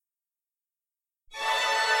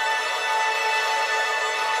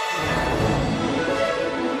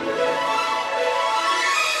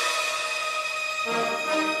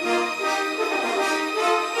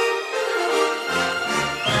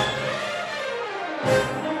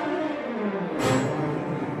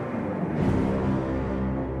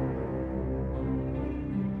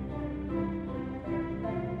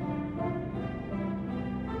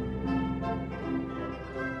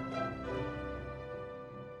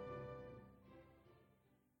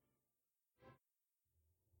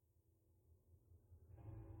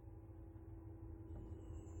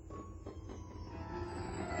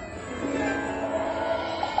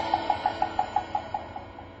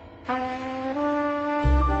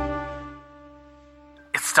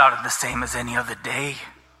started the same as any other day.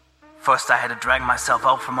 First, I had to drag myself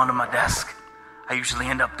out from under my desk. I usually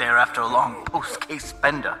end up there after a long post-case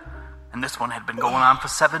bender, and this one had been going on for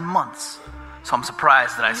 7 months, so I'm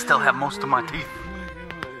surprised that I still have most of my teeth.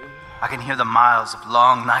 I can hear the miles of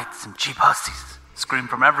long nights and cheap hussies scream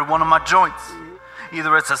from every one of my joints.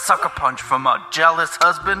 Either it's a sucker punch from a jealous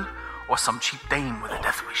husband or some cheap dame with a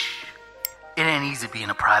death wish. It ain't easy being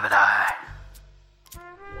a private eye.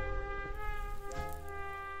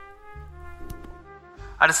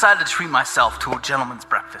 I decided to treat myself to a gentleman's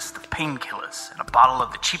breakfast of painkillers and a bottle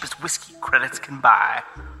of the cheapest whiskey credits can buy.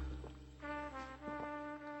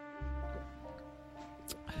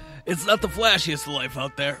 It's not the flashiest life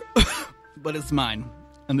out there, but it's mine,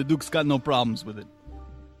 and the Duke's got no problems with it.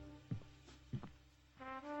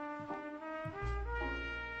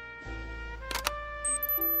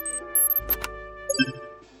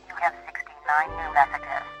 You have 69 new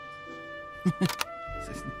messages.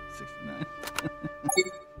 69.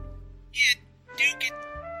 Yeah, Duke,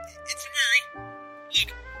 it's Murray.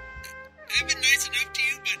 Look, I've been nice enough to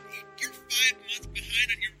you, but you're 5 months behind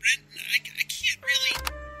on your rent, and I can't really...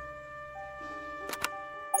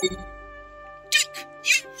 Duke,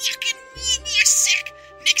 you fucking more sick!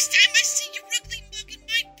 Next time I see your ugly mug in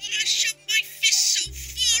my bar, I'll shove my fist so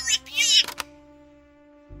far up your...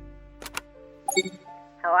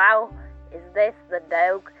 Hello? Is this the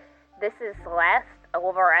Duke? This is Celeste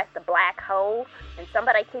over at the Black Hole, and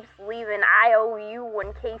somebody keeps leaving IOU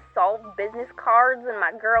and case solved business cards in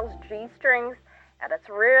my girl's G-strings, and it's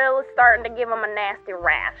really starting to give them a nasty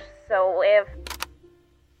rash. So if...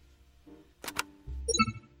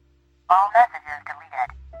 All messages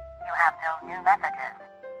deleted. You have no new messages.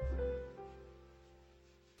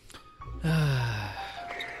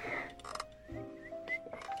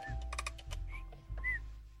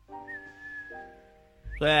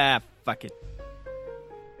 Fuck it.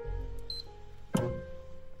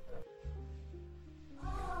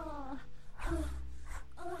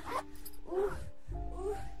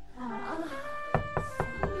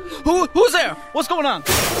 Who's there? What's going on?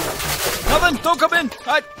 Nothing. Don't come in.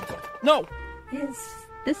 No. Is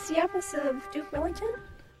this the office of Duke Wellington?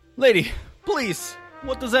 Lady, please.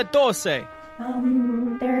 What does that door say?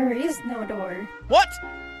 There is no door. What?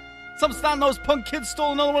 Some snot-nosed punk kid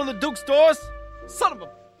stole another one of the Duke's doors? Son of a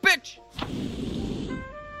bitch!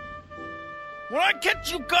 When I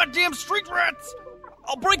catch you goddamn street rats,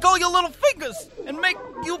 I'll break all your little fingers and make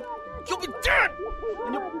you'll be dead!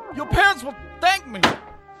 And your parents will thank me.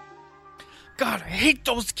 God, I hate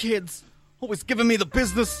those kids. Always giving me the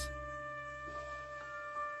business.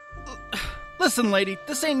 Listen, lady,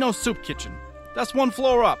 this ain't no soup kitchen. That's 1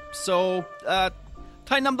 floor up, so,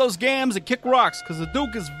 tighten up those gams and kick rocks, because the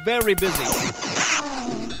Duke is very busy.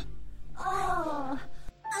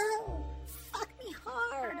 Fuck me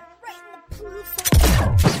hard, right in the poof.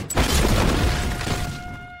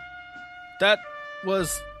 That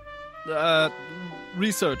was,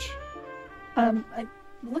 research. I'm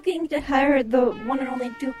looking to hire the one and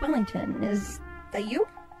only Duke Wellington. Is that you?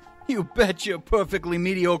 You bet your perfectly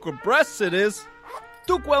mediocre breasts it is.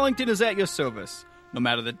 Duke Wellington is at your service. No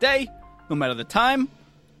matter the day, no matter the time,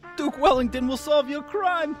 Duke Wellington will solve your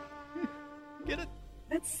crime. Get it?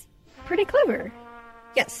 That's pretty clever.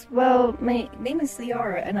 Yes, well, my name is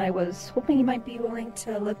Liara, and I was hoping you might be willing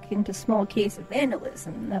to look into a small case of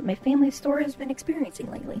vandalism that my family store has been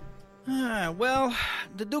experiencing lately. Well,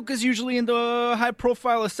 the Duke is usually into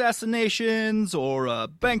high-profile assassinations or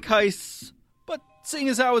bank heists, but seeing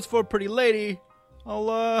as how it's for a pretty lady,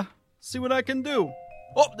 I'll see what I can do.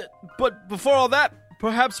 Oh, but before all that,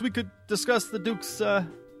 perhaps we could discuss the Duke's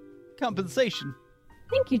compensation.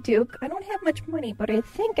 Thank you, Duke. I don't have much money, but I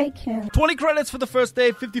think I can. 20 credits for the first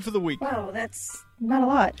day, 50 for the week. Wow, that's not a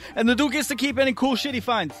lot. And the Duke gets to keep any cool shit he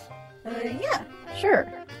finds. Yeah,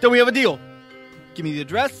 sure. Then we have a deal. Give me the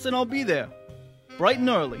address and I'll be there. Bright and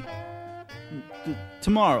early.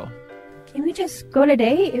 Tomorrow. Can we just go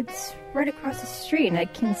today? It's right across the street and I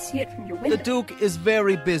can see it from your window. The Duke is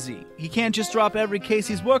very busy. He can't just drop every case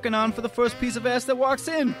he's working on for the first piece of ass that walks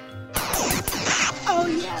in. Oh,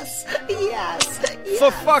 yes. Yes.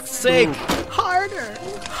 For fuck's sake. Harder.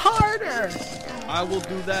 Harder. I will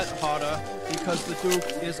do that harder because the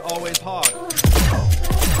Duke is always hard.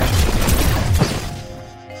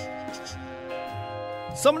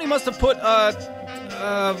 Somebody must have put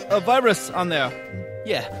a virus on there.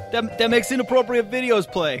 Yeah, that makes inappropriate videos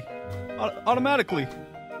play automatically.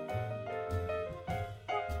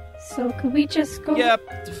 So could we just go?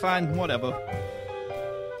 Yep, fine, whatever.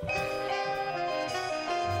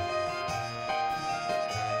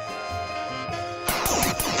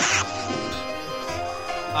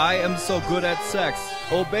 I am so good at sex.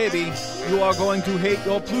 Oh baby, you are going to hate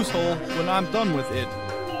your plus hole when I'm done with it.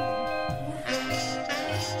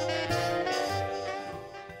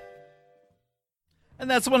 And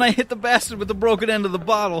that's when I hit the bastard with the broken end of the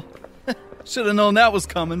bottle. Should have known that was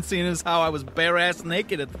coming, seeing as how I was bare-ass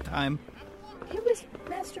naked at the time. You was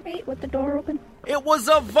masturbate with the door open? It was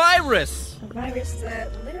a virus! A virus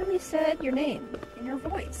that literally said your name in your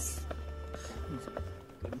voice.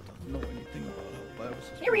 I don't know anything about how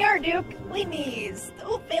viruses... Here we are, Duke. Leamy's, the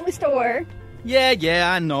old family store.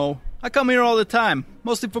 Yeah, I know. I come here all the time,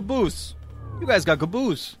 mostly for booze. You guys got good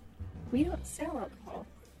booze. We don't sell alcohol.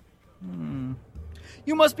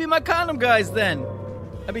 You must be my condom guys, then.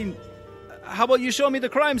 I mean, how about you show me the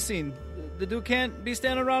crime scene? The dude can't be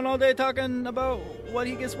standing around all day talking about what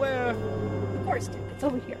he gets where. Of course, Duke. It's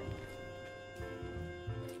over here.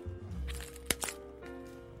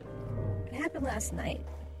 It happened last night.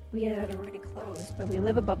 We had already closed, but we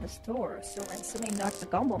live above the store, so when somebody knocked the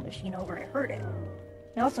gumball machine over, I heard it.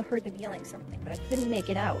 I also heard them yelling something, but I couldn't make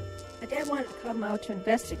it out. My dad wanted to come out to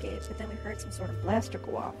investigate, but then we heard some sort of blaster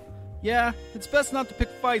go off. Yeah, it's best not to pick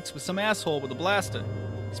fights with some asshole with a blaster.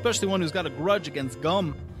 Especially one who's got a grudge against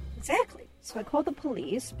gum. Exactly. So I called the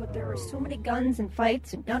police, but there were so many guns and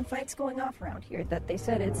fights and gunfights going off around here that they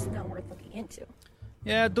said it's not worth looking into.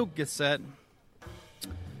 Yeah, Duke gets that.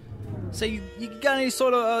 Say, you got any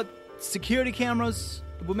sort of security cameras?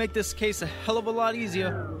 It would make this case a hell of a lot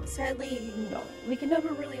easier. Sadly, no. We can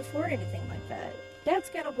never really afford anything like that. Dad's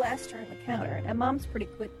got a blaster on the counter, and Mom's pretty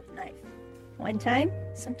quick with a knife. One time,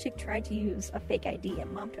 some chick tried to use a fake ID,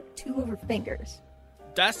 and Mom took 2 of her fingers.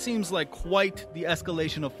 That seems like quite the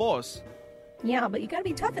escalation of force. Yeah, but you gotta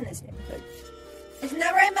be tough in this neighborhood. Isn't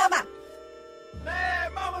that right, Mama?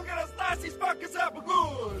 Man, Mama's gonna slice these fuckers up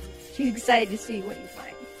good. She's excited to see what you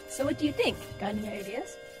find. So what do you think? Got any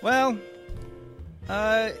ideas? Well,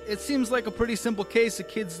 it seems like a pretty simple case of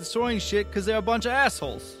kids destroying shit because they're a bunch of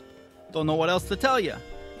assholes. Don't know what else to tell you.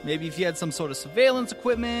 Maybe if you had some sort of surveillance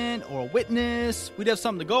equipment or a witness, we'd have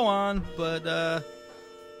something to go on, but,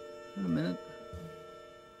 wait a minute.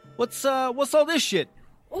 What's all this shit?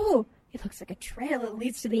 Ooh, it looks like a trail that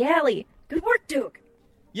leads to the alley. Good work, Duke.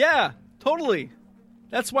 Yeah, totally.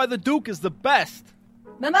 That's why the Duke is the best.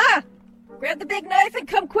 Mama! Grab the big knife and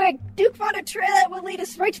come quick. Duke found a trail that will lead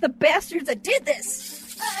us right to the bastards that did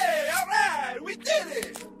this. Hey, all right, we did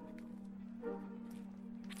it.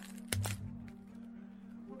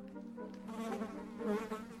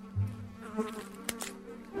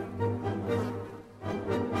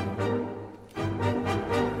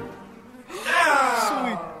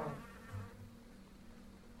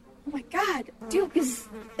 Oh my God, Duke, is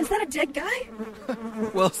that a dead guy?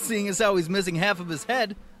 Well, seeing as how he's missing half of his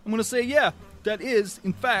head, I'm gonna say, yeah, that is,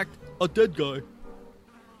 in fact, a dead guy.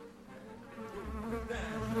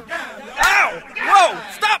 Ow! Whoa!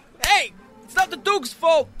 Stop! Hey! It's not the Duke's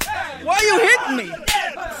fault! Why are you hitting me?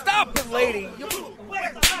 Stop it, lady!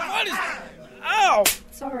 What is... Ow!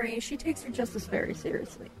 Sorry, she takes her justice very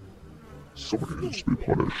seriously. Somebody needs to be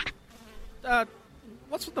punished.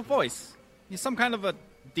 What's with the voice? You some kind of a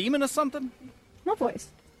demon or something? No voice.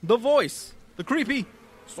 The voice. The creepy...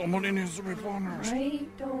 Somebody needs to be punished. I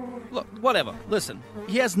don't... Look, whatever. Listen,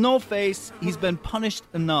 he has no face. He's been punished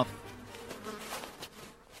enough.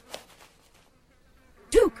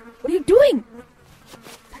 Duke, what are you doing? I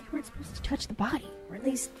thought you weren't supposed to touch the body. Or at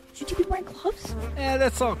least, should you be wearing gloves?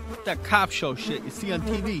 That's all that cop show shit you see on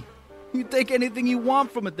TV. You take anything you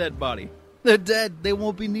want from a dead body. They're dead. They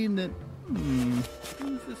won't be needing it.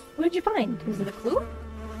 What did you find? Is it a clue?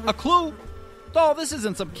 A clue? Oh, this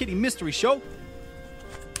isn't some kiddie mystery show.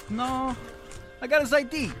 No, I got his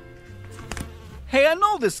ID. Hey, I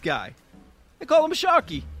know this guy. They call him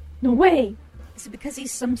Sharky. No way. Is it because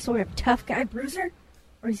he's some sort of tough guy bruiser?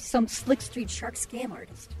 Or is he some slick street shark scam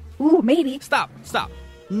artist? Ooh, maybe. Stop.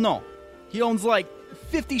 No. He owns like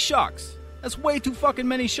 50 sharks. That's way too fucking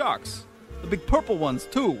many sharks. The big purple ones,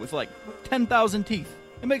 too, with like 10,000 teeth.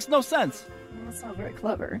 It makes no sense. That's not very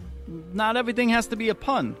clever. Not everything has to be a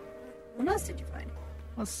pun. What else did you find?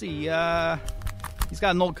 Let's see, he's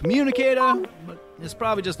got an old communicator, but it's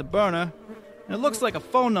probably just a burner. And it looks like a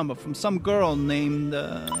phone number from some girl named,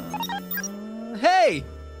 Hey!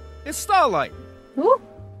 It's Starlight. Who?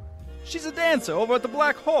 She's a dancer over at the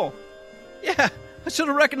Black Hole. Yeah, I should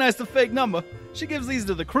have recognized the fake number. She gives these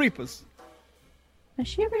to the creepers. Has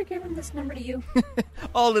she ever given this number to you?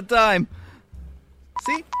 All the time.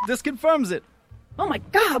 See? This confirms it. Oh my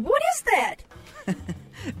God, what is that?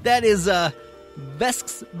 That is,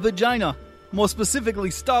 Vesk's vagina. More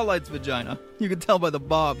specifically, Starlight's vagina. You can tell by the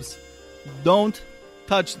bobs. Don't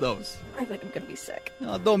touch those. I think I'm gonna be sick.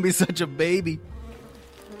 Oh, don't be such a baby.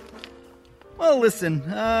 Well, listen,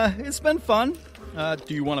 it's been fun.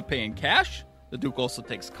 Do you want to pay in cash? The Duke also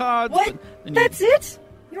takes cards. What? and That's it?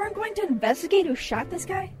 You aren't going to investigate who shot this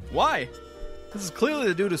guy? Why? This is clearly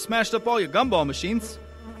the dude who smashed up all your gumball machines.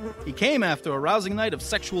 He came after a rousing night of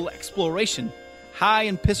sexual exploration. High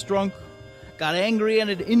and piss drunk. Got angry at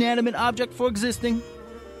an inanimate object for existing.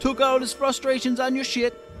 Took out his frustrations on your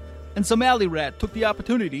shit. And some alley rat took the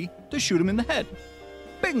opportunity to shoot him in the head.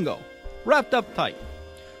 Bingo. Wrapped up tight.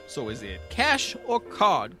 So is it cash or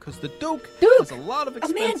card? Because the Duke has a lot of A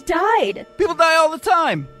expense. man died! People die all the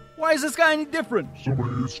time. Why is this guy any different?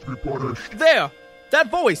 Somebody needs to be punished. There!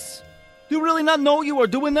 That voice! Do you really not know you are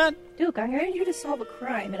doing that? Duke, I hired you to solve a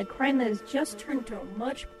crime, and a crime that has just turned into a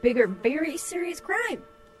much bigger, very serious crime.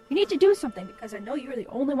 You need to do something, because I know you're the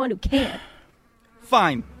only one who can.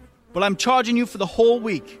 Fine. But I'm charging you for the whole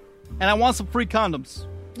week. And I want some free condoms.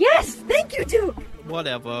 Yes! Thank you, Duke!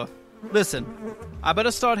 Whatever. Listen, I better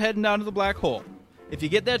start heading down to the black hole. If you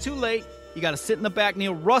get there too late, you gotta sit in the back near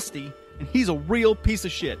Rusty, and he's a real piece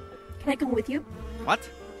of shit. Can I go with you? What?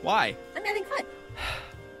 Why? I'm having fun.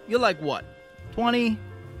 You're like what? 20?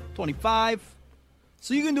 25?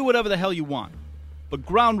 So you can do whatever the hell you want. But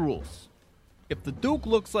ground rules. If the Duke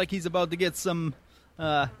looks like he's about to get some,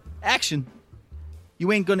 action,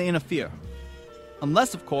 you ain't gonna interfere.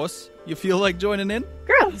 Unless, of course, you feel like joining in.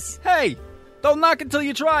 Gross! Hey! Don't knock until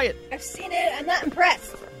you try it! I've seen it. I'm not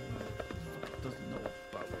impressed. Doesn't know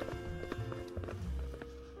about it.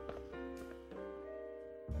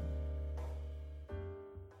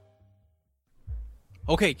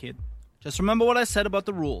 Okay, kid. Just remember what I said about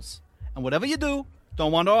the rules. And whatever you do,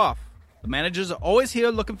 don't wander off. The managers are always here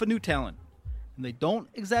looking for new talent. And they don't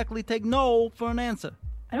exactly take no for an answer.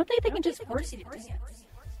 I don't think they can just force you to dance.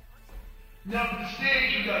 Now for the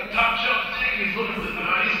stage, we got top shelf tickets looking for the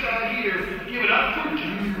nice guy here. Give it up for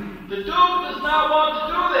Duke. The Duke does not want to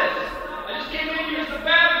do this. I just came in to use the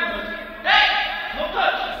bathroom. Hey! No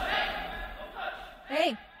touch!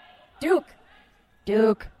 Hey, Duke.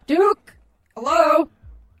 Duke. Hello?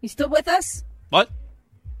 You still with us? What?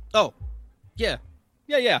 Oh. Yeah.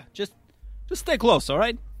 Just stay close,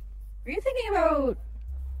 alright? Are you thinking about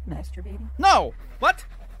masturbating? No! What?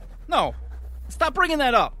 No. Stop bringing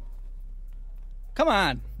that up. Come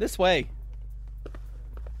on, this way.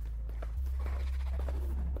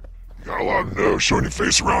 You got a lot of nerve showing your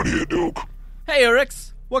face around here, Duke. Hey,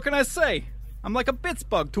 Eric's. What can I say? I'm like a bits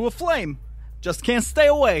bug to a flame. Just can't stay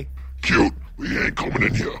away. Cute, we ain't coming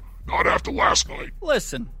in here. Not after last night.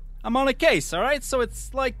 Listen, I'm on a case, alright? So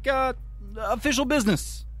it's like, official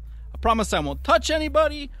business. I promise I won't touch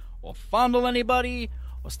anybody, or fondle anybody,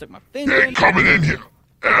 or stick my You finger ain't coming in here.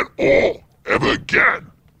 At all. Ever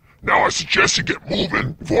again. Now I suggest you get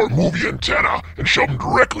moving before I move your antenna and shove them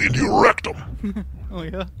directly into your rectum. Oh,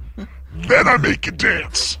 yeah? Then I make you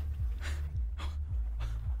dance.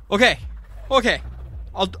 Okay.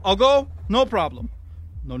 I'll go, no problem.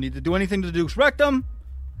 No need to do anything to Duke's rectum.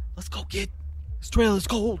 Let's go, kid. This trailer's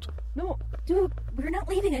cold. No, Duke, we're not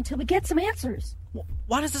leaving until we get some answers.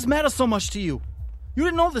 Why does this matter so much to you? You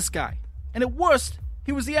didn't know this guy. And at worst,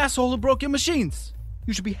 he was the asshole who broke your machines.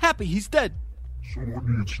 You should be happy he's dead.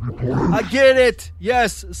 Someone needs to be punished. I get it.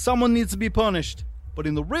 Yes, someone needs to be punished. But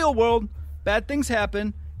in the real world, bad things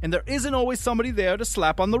happen, and there isn't always somebody there to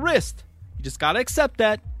slap on the wrist. You just gotta accept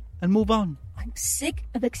that and move on. I'm sick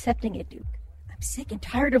of accepting it, Duke. I'm sick and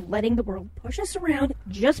tired of letting the world push us around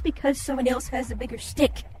just because someone else has a bigger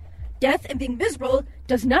stick. Death and being miserable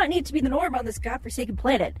does not need to be the norm on this godforsaken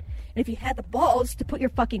planet. And if you had the balls to put your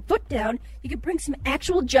fucking foot down, you could bring some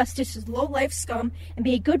actual justice to low-life scum and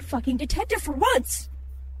be a good fucking detective for once.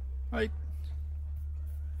 I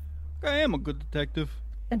am a good detective.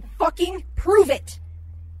 Then fucking prove it.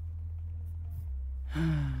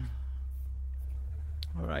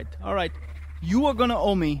 All right. You are gonna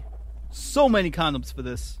owe me so many condoms for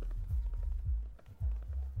this.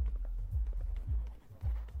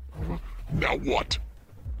 Now what?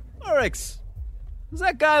 Eric's, does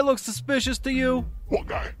that guy look suspicious to you? What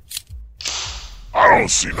guy? I don't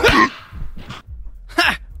see no...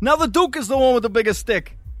 Ha! Now the Duke is the one with the biggest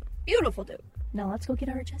stick. Beautiful, Duke. Now let's go get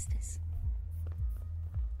our justice.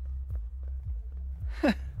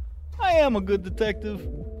 I am a good detective.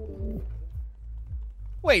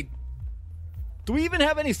 Wait, do we even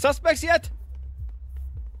have any suspects yet?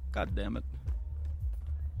 God damn it.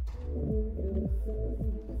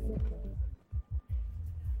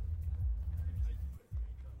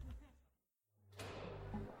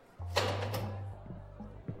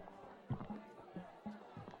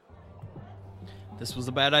 This was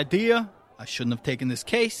a bad idea. I shouldn't have taken this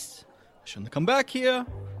case. I shouldn't have come back here.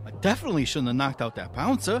 I definitely shouldn't have knocked out that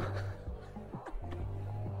bouncer.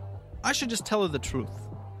 I should just tell her the truth.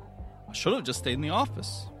 I should have just stayed in the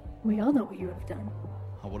office. We all know what you would have done.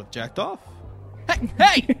 I would have jacked off.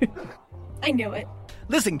 Hey! I knew it.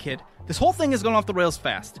 Listen, kid, this whole thing has gone off the rails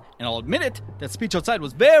fast, and I'll admit it, that speech outside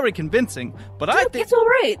was very convincing, but I think... It's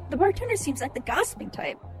alright. The bartender seems like the gossiping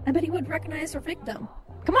type. I bet he would recognize her victim.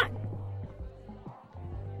 Come on.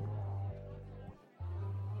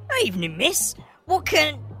 Evening, miss. What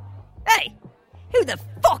can... Hey, who the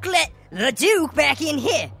fuck let the Duke back in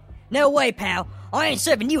here? No way, pal. I ain't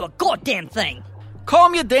serving you a goddamn thing.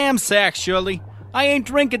 Calm your damn sack, Shirley. I ain't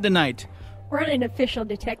drinking tonight. We're on an official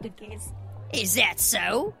detective case. Is that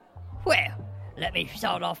so? Well, let me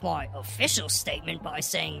start off my official statement by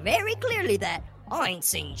saying very clearly that I ain't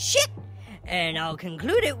seen shit, and I'll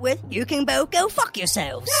conclude it with, you can both go fuck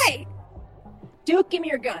yourselves. Hey! Duke, give me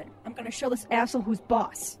your gun. I'm gonna show this asshole who's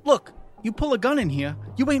boss. Look, you pull a gun in here,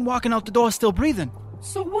 you ain't walking out the door still breathing.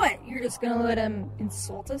 So what? You're just gonna let him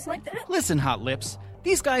insult us like that? Listen, Hot Lips,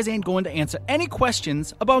 these guys ain't going to answer any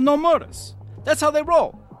questions about no murders. That's how they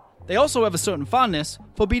roll. They also have a certain fondness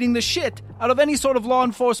for beating the shit out of any sort of law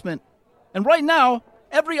enforcement. And right now,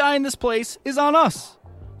 every eye in this place is on us.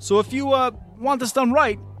 So if you want this done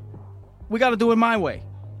right, we gotta do it my way.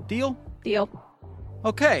 Deal? Deal.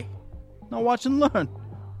 Okay. Now watch and learn.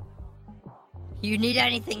 You need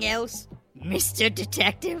anything else, Mr.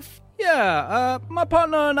 Detective? Yeah, my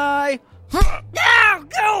partner and I... Oh,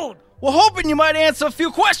 gold! We're hoping you might answer a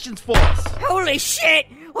few questions for us. Holy shit!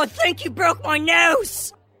 I think you broke my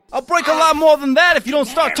nose! I'll break a lot more than that if you don't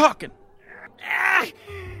start talking.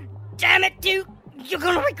 Damn it, Duke! You're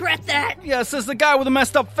gonna regret that! Yeah, says the guy with a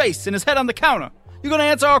messed up face and his head on the counter. You gonna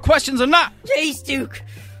answer our questions or not? Jeez, Duke.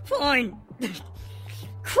 Fine.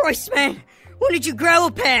 Christ, man. When did you grow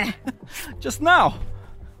a pair? Just now.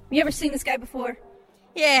 You ever seen this guy before?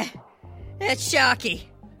 Yeah, that's Sharky.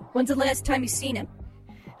 When's the last time you seen him?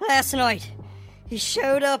 Last night. He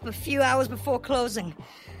showed up a few hours before closing.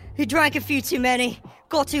 He drank a few too many,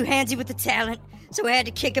 got too handsy with the talent, so I had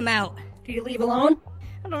to kick him out. Did you leave alone?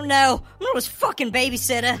 I don't know. I'm not his fucking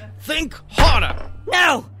babysitter. Think harder.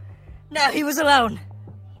 No, he was alone.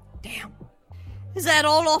 Damn. Is that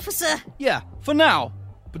all, officer? Yeah, for now.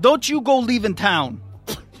 But don't you go leaving town.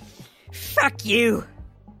 Fuck you.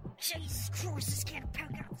 Jesus Christ, this can't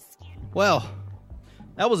poke out the skin. Well,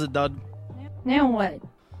 that was a dud. Now what?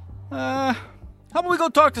 How about we go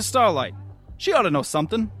talk to Starlight? She ought to know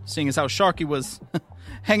something, seeing as how Sharky was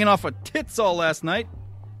hanging off her tits all last night.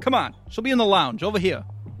 Come on, she'll be in the lounge, over here.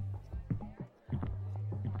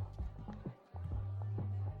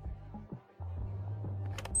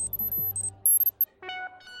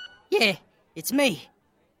 Yeah, it's me.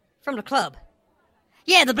 From the club.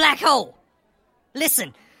 Yeah, the Black Hole.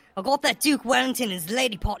 Listen, I got that Duke Wellington and his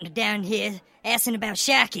lady partner down here asking about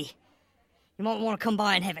Sharky. You might want to come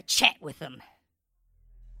by and have a chat with them.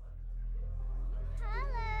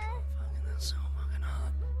 Hello. That's so fucking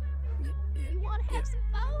hot. You want to have some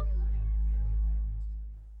fun?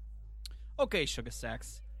 Okay, Sugar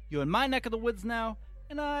Sacks. You're in my neck of the woods now,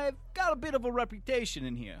 and I've got a bit of a reputation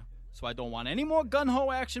in here. So I don't want any more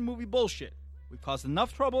gun-ho action movie bullshit. We've caused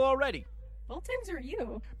enough trouble already. Both times are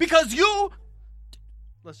you. Because you...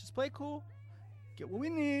 Let's just play cool, get what we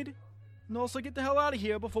need, and also get the hell out of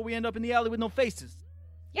here before we end up in the alley with no faces.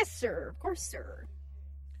 Yes, sir. Of course, sir.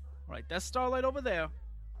 All right, that's Starlight over there.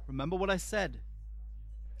 Remember what I said.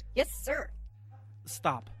 Yes, sir.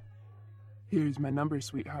 Stop. Here's my number,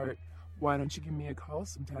 sweetheart. Why don't you give me a call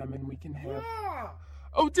sometime and we can have...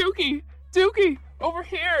 Oh, Dookie! Dookie! Over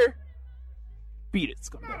here! Beat it,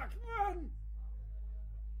 scumbag.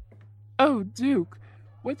 Oh, Duke,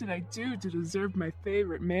 what did I do to deserve my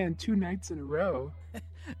favorite man 2 nights in a row?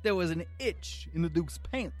 There was an itch in the Duke's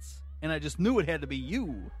pants, and I just knew it had to be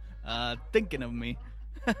you, thinking of me.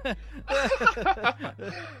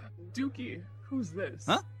 Dookie, who's this?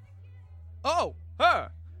 Huh? Oh,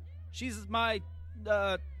 her! She's my,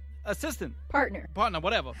 assistant. Partner,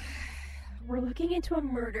 whatever. we're looking into a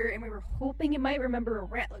murder, and we were hoping you might remember a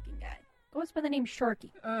rat-looking guy. Goes by the name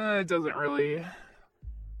Sharky. It doesn't really...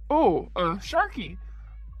 Oh, Sharky!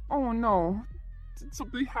 Oh no, did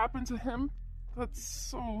something happen to him? That's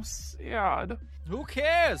so sad. Who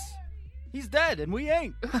cares? He's dead, and we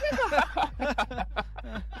ain't.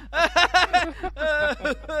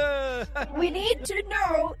 We need to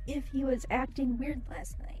know if he was acting weird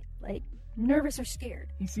last night, like nervous or scared.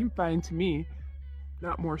 He seemed fine to me.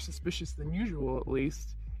 Not more suspicious than usual, at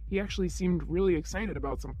least. He actually seemed really excited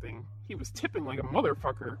about something. He was tipping like a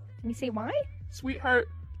motherfucker. Can you say why? Sweetheart,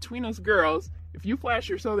 between us girls, if you flash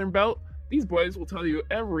your Southern Belt, these boys will tell you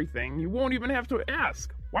everything. You won't even have to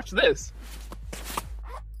ask. Watch this.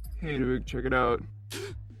 Hey, Duke, check it out.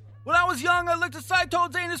 When I was young, I licked a side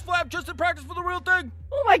toad's anus flap just to practice for the real thing.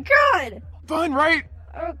 Oh my god! Fun, right?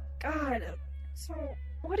 Oh god. So,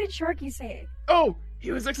 what did Sharky say? Oh,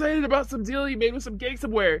 he was excited about some deal he made with some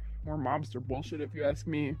gangsomeware. More mobster bullshit, if you ask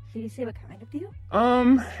me. Did he say what kind of deal?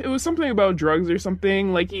 It was something about drugs or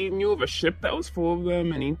something. Like, he knew of a ship that was full of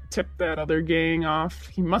them, and he tipped that other gang off.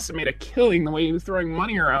 He must have made a killing the way he was throwing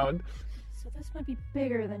money around. So this might be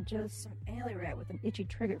bigger than just some alley rat with an itchy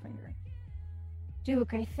trigger finger.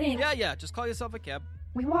 Duke, I think... Yeah, just call yourself a cab.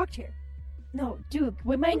 We walked here. No, Duke,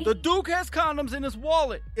 we might need... The Duke has condoms in his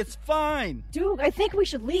wallet. It's fine. Duke, I think we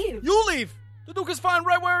should leave. You leave. The Duke is fine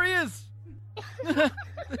right where he is.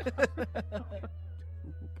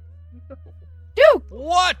 Duke!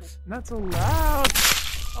 What? Not so loud.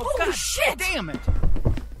 Oh, Holy God shit! Damn it.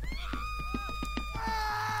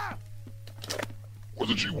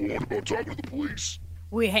 Wasn't you warned about talking to the police?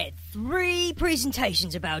 We had 3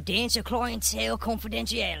 presentations about dancer clientele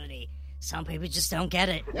confidentiality. Some people just don't get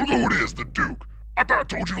it. Well, who it is, the Duke? I thought I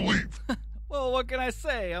told you to leave. Well, what can I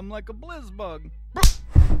say? I'm like a blizz bug.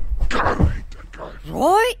 God, I hate that guy.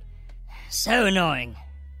 Right? So annoying.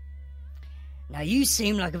 Now you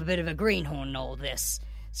seem like a bit of a greenhorn in all this.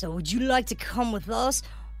 So would you like to come with us?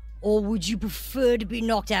 Or would you prefer to be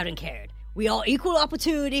knocked out and carried? We are equal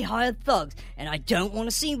opportunity hired thugs, and I don't want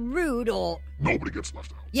to seem rude or... Nobody gets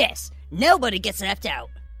left out. Yes, nobody gets left out.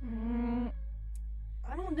 I'm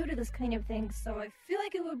not new to this kind of thing, so I feel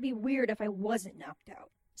like it would be weird if I wasn't knocked out.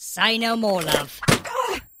 Say no more, love.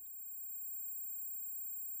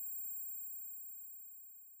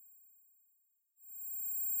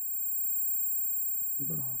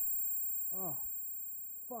 Oh,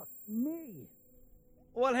 fuck me.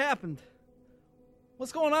 What happened?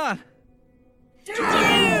 What's going on?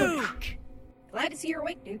 Duke! Glad to see you're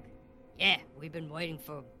awake, Duke. Yeah, we've been waiting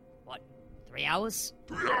for, 3 hours?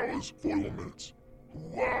 3 hours, 41 minutes.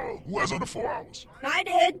 Who has under 4 hours? I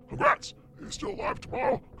did. Congrats. If you're still alive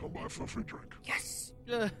tomorrow, come by for a free drink. Yes.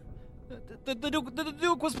 The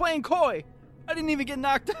Duke was playing coy. I didn't even get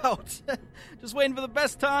knocked out. Just waiting for the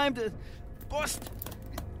best time to bust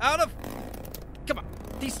out of... Come on,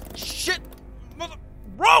 these shit mother...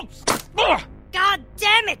 ropes! Ugh! God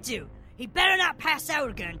damn it, dude! He better not pass out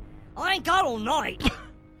again. I ain't got all night.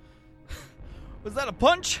 Was that a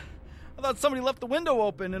punch? I thought somebody left the window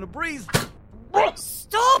open in a breeze.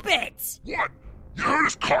 Stop it! What? You heard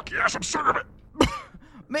his cocky ass, I'm sick of it.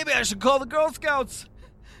 Maybe I should call the Girl Scouts.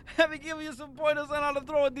 Have me give you some pointers on how to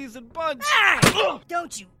throw a decent punch. Hey!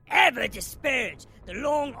 Don't you ever disparage the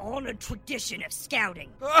long-honored tradition of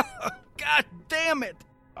scouting. God damn it!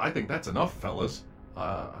 I think that's enough, fellas.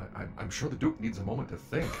 I'm sure the Duke needs a moment to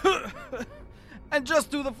think. And just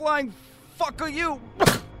do the flying fuck are you.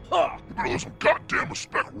 You better lose some goddamn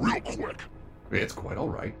respect real quick. It's quite all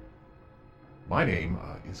right. My name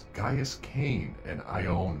is Gaius Kane, and I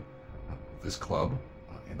own this club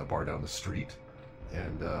and the bar down the street,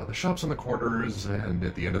 and the shops on the corners and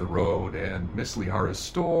at the end of the road, and Miss Liara's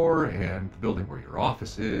store, and the building where your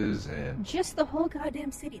office is, and... Just the whole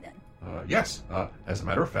goddamn city, then? Yes. As a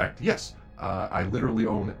matter of fact, yes. I literally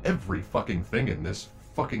own every fucking thing in this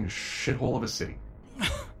fucking shithole of a city.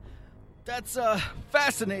 That's,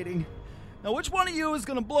 fascinating. Now, which one of you is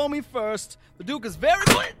gonna blow me first? The Duke is very...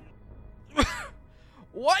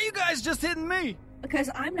 Why are you guys just hitting me? Because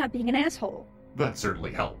I'm not being an asshole. That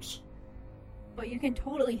certainly helps. But you can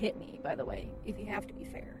totally hit me, by the way, if you have to be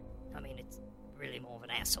fair. I mean, it's really more of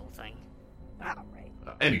an asshole thing. All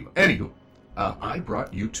right. Anywho, I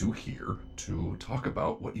brought you two here to talk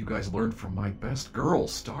about what you guys learned from my best girl,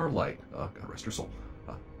 Starlight. God rest her soul.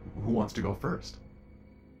 Who wants to go first?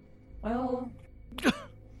 Well...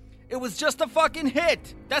 It was just a fucking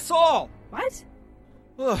hit. That's all. What?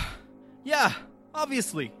 Yeah,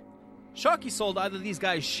 obviously. Sharky sold either these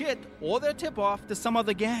guys shit or their tip-off to some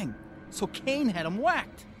other gang. So Kane had him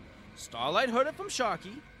whacked. Starlight heard it from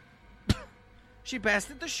Sharky. She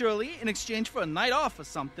passed it to Shirley in exchange for a night off or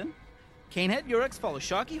something. Kane had Yurex follow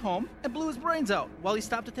Sharky home and blew his brains out while he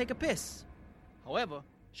stopped to take a piss. However,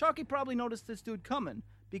 Sharky probably noticed this dude coming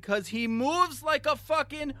because he moves like a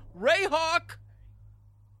fucking Rayhawk.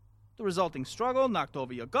 The resulting struggle knocked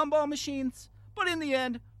over your gumball machines, but in the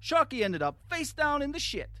end, Sharky ended up face down in the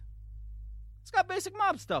shit. It's got basic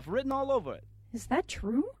mob stuff written all over it. Is that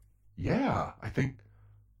true? Yeah, I think...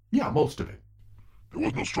 Yeah, most of it. There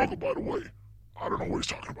was no struggle, by the way. I don't know what he's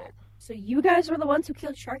talking about. So you guys were the ones who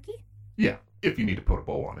killed Sharky? Yeah, if you need to put a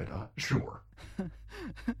bow on it, sure.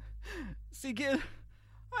 See, kid,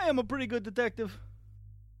 I am a pretty good detective.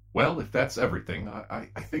 Well, if that's everything, I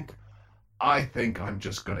think I'm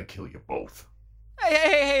just gonna kill you both.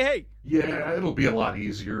 Hey! Yeah, it'll be a lot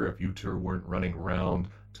easier if you two weren't running around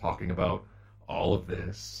talking about all of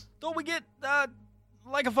this. Don't we get,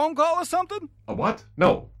 like a phone call or something? A what?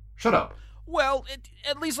 No. Shut up. Well,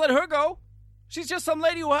 at least let her go. She's just some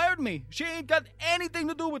lady who hired me. She ain't got anything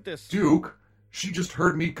to do with this. Duke, she just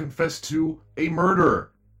heard me confess to a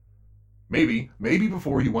murder. Maybe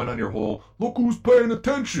before you went on your whole "look who's paying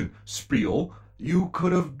attention" spiel, you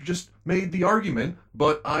could have just made the argument,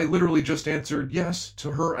 but I literally just answered yes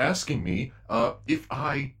to her asking me if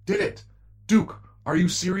I did it. Duke, are you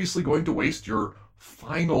seriously going to waste your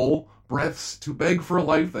final breaths to beg for a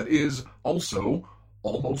life that is also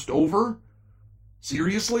almost over?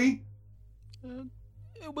 Seriously?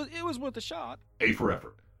 It was worth a shot. A for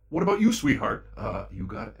effort. What about you, sweetheart? You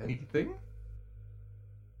got anything?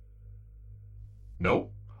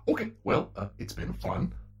 No? Okay, well, it's been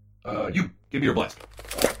fun. You, give me your blaster.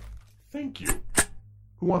 Thank you.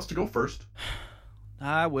 Who wants to go first?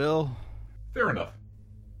 I will. Fair enough.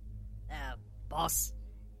 Boss,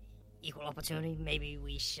 equal opportunity, maybe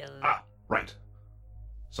we should... Ah, right.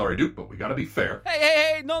 Sorry, Duke, but we gotta be fair.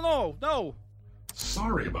 Hey, no.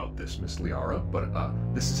 Sorry about this, Miss Liara, but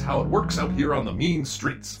this is how it works out here on the mean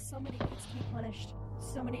streets. Somebody needs to be punished.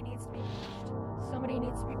 Somebody needs to be punished. Somebody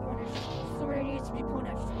needs to be punished. Somebody needs to be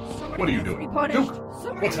punished. What are you doing? Duke,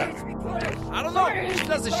 what's happening? I don't know. She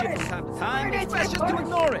does this shit from time to time. It's best just to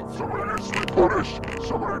ignore it.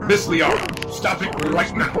 Miss Liara, stop it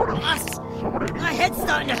right now. Boss, my head's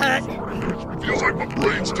starting to hurt. Feels like my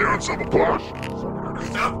brain's tearing some apart.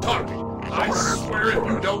 Stop talking. I swear if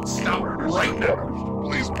you don't stop right now.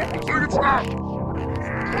 Please, take it stop.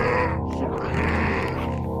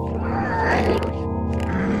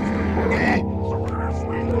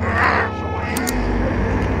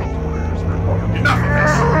 Enough of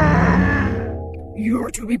this.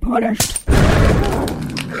 You're to be punished.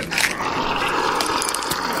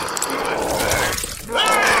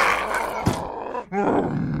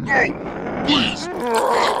 No, please.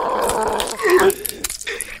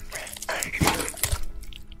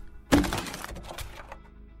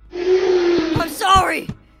 I'm sorry!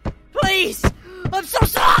 Please! I'm so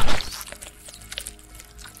sorry!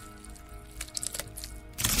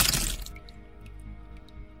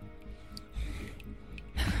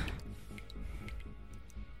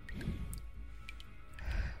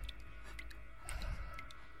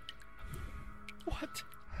 What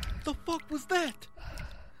the fuck was that?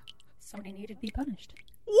 Somebody needed to be punished.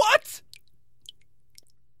 What?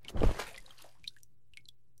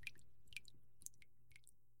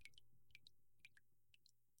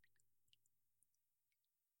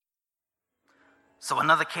 So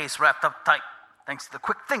another case wrapped up tight, thanks to the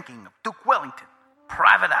quick thinking of Duke Wellington,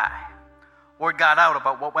 Private Eye. Word got out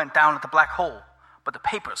about what went down at the black hole, but the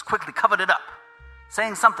papers quickly covered it up,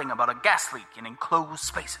 saying something about a gas leak in enclosed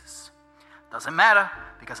spaces. Doesn't matter,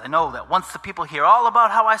 because I know that once the people hear all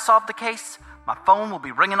about how I solved the case, my phone will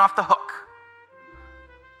be ringing off the hook.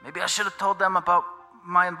 Maybe I should have told them about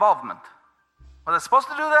my involvement. Was I supposed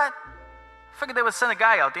to do that? I figured they would send a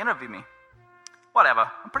guy out to interview me.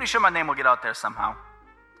 Whatever, I'm pretty sure my name will get out there somehow.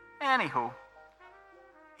 Anywho,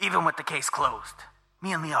 even with the case closed,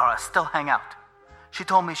 me and Liara still hang out. She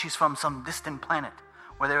told me she's from some distant planet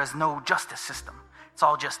where there is no justice system. It's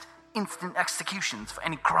all just instant executions for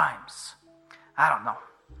any crimes. I don't know.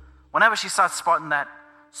 Whenever she starts spouting that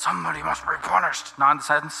 "somebody must be punished"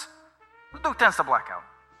 nonsense, the Duke tends to black out.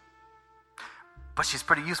 But she's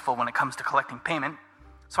pretty useful when it comes to collecting payment,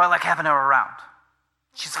 so I like having her around.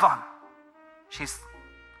 She's fun. She's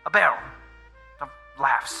a barrel of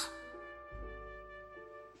laughs.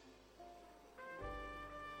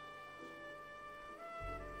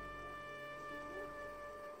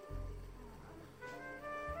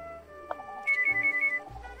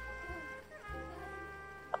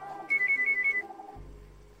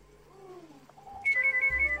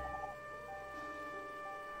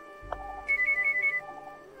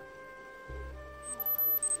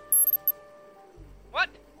 What?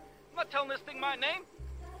 I'm not telling this thing my name.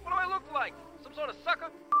 What do I look like? Some sort of sucker?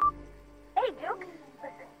 Hey, Duke.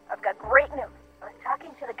 Listen, I've got great news. I was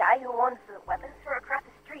talking to the guy who owns the weapons store across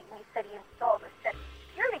the street, and he said he installed a set of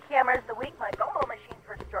security cameras the week my gumball machines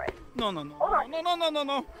were destroyed. No.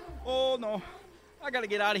 Oh, no. I gotta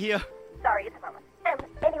get out of here. Sorry, it's Mama.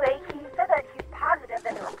 Anyway, he said that he's positive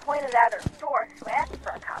that they were pointed at our store, so I asked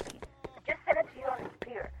for a copy. I just sent it to you on the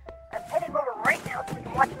computer. I'm heading over right now so we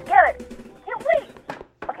can watch it together. Can't wait!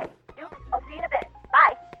 Okay, Duke, I'll see you in a bit.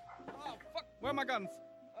 Bye! Oh, fuck. Where are my guns?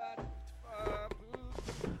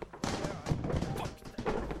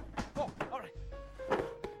 Oh, alright.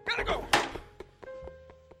 Gotta go!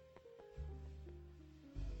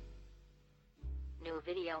 New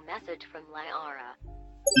video message from Liara.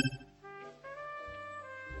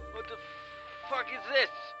 this?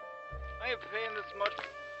 I ain't paying this much for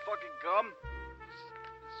fucking gum.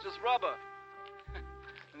 It's just rubber.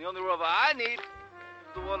 And the only rubber I need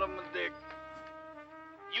is the one on my dick.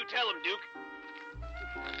 You tell him, Duke.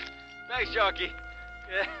 Thanks, Sharky.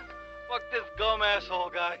 Yeah, fuck this gum asshole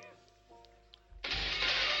guy.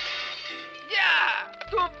 Yeah!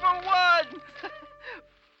 2 for 1!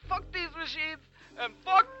 Fuck these machines and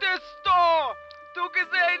fuck this store! Duke is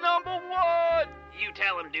a number 1! You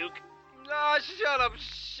tell him, Duke. Nah, shut up,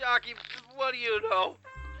 Sharky. What do you know?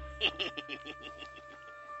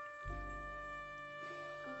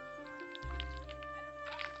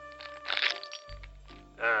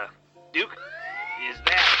 Duke?